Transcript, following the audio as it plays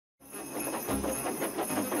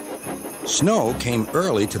Snow came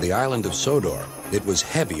early to the island of Sodor. It was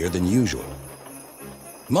heavier than usual.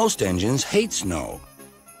 Most engines hate snow.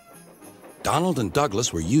 Donald and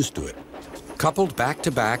Douglas were used to it. Coupled back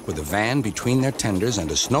to back with a van between their tenders and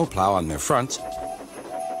a snowplow on their fronts,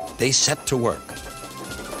 they set to work.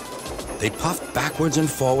 They puffed backwards and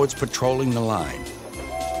forwards, patrolling the line.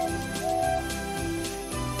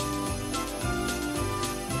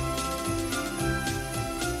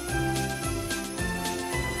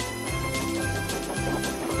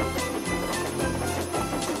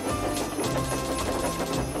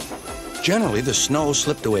 Generally, the snow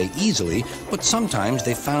slipped away easily, but sometimes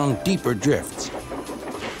they found deeper drifts.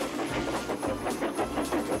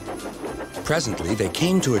 Presently, they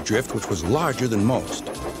came to a drift which was larger than most.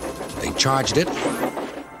 They charged it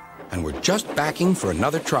and were just backing for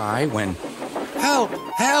another try when... "Help!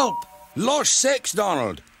 Help! Lost six,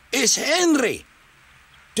 Donald! It's Henry!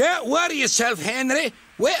 Don't worry yourself, Henry!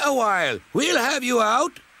 Wait a while! We'll have you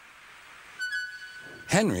out!"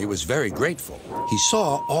 Henry was very grateful. He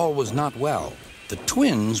saw all was not well. The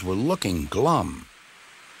twins were looking glum.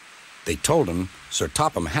 They told him Sir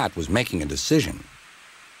Topham Hatt was making a decision.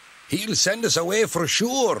 "He'll send us away for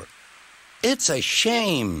sure." "It's a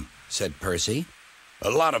shame," said Percy. "A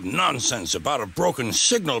lot of nonsense about a broken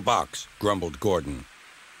signal box," grumbled Gordon.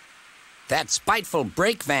 "That spiteful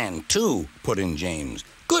brake van, too," put in James.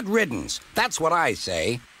 "Good riddance, that's what I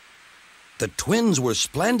say." "The twins were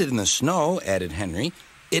splendid in the snow," added Henry.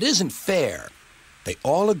 "It isn't fair." They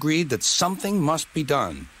all agreed that something must be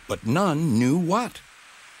done, but none knew what.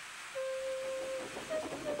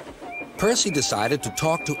 Percy decided to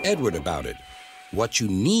talk to Edward about it. "What you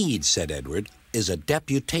need," said Edward, "is a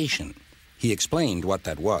deputation." He explained what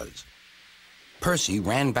that was. Percy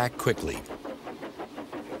ran back quickly.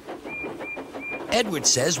 "Edward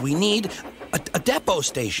says we need a depot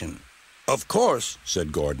station." "Of course,"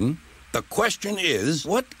 said Gordon. "The question is..."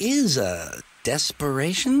 "What is a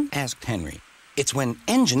desperation?" asked Henry. "It's when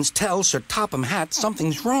engines tell Sir Topham Hatt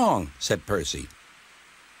something's wrong," said Percy.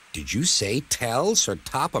 "Did you say tell Sir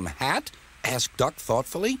Topham Hatt?" asked Duck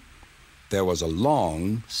thoughtfully. There was a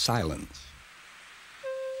long silence.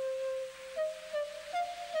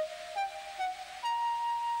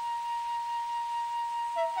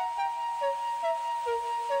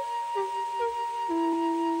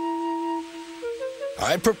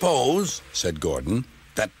 "I propose," said Gordon,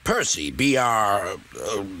 "that Percy be our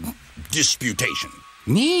disputation."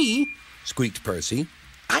 "Me?" squeaked Percy.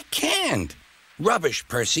 "I can't." "Rubbish,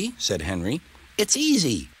 Percy," said Henry. "It's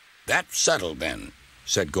easy." "That's settled, then,"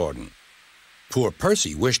 said Gordon. Poor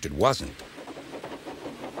Percy wished it wasn't.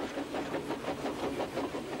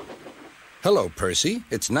 "Hello, Percy.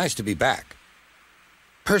 It's nice to be back."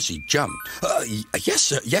 Percy jumped.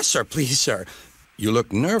 Yes, sir, please, sir." "You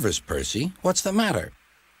look nervous, Percy. What's the matter?"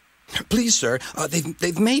 "Please, sir,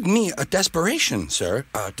 they've made me a desperation, sir.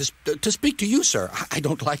 To speak to you, sir. I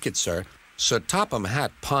don't like it, sir." Sir Topham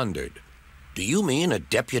Hatt pondered. "Do you mean a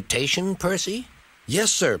deputation, Percy?" "Yes,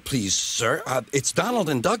 sir, please, sir. It's Donald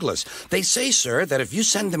and Douglas. They say, sir, that if you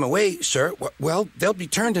send them away, sir, well, they'll be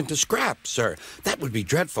turned into scrap, sir. That would be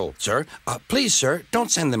dreadful, sir. Please, sir,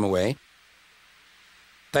 don't send them away."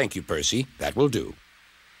 "Thank you, Percy. That will do."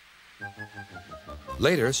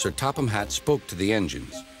 Later, Sir Topham Hatt spoke to the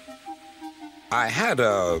engines. "I had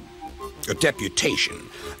a deputation.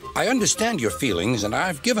 I understand your feelings, and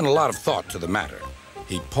I've given a lot of thought to the matter."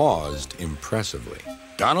 He paused impressively.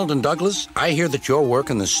 "Donald and Douglas, I hear that your work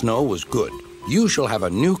in the snow was good. You shall have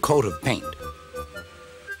a new coat of paint."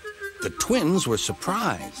 The twins were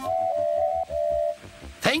surprised.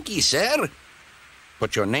 "Thank ye, sir."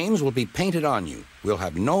 "But your names will be painted on you. We'll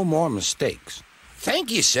have no more mistakes." "Thank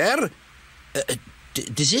ye, sir.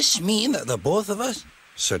 Does this mean that the both of us?"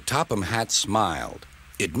 Sir Topham Hatt smiled.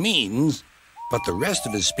 "It means..." But the rest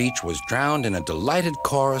of his speech was drowned in a delighted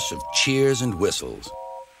chorus of cheers and whistles.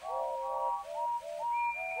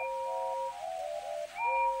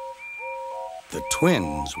 The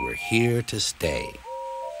twins were here to stay.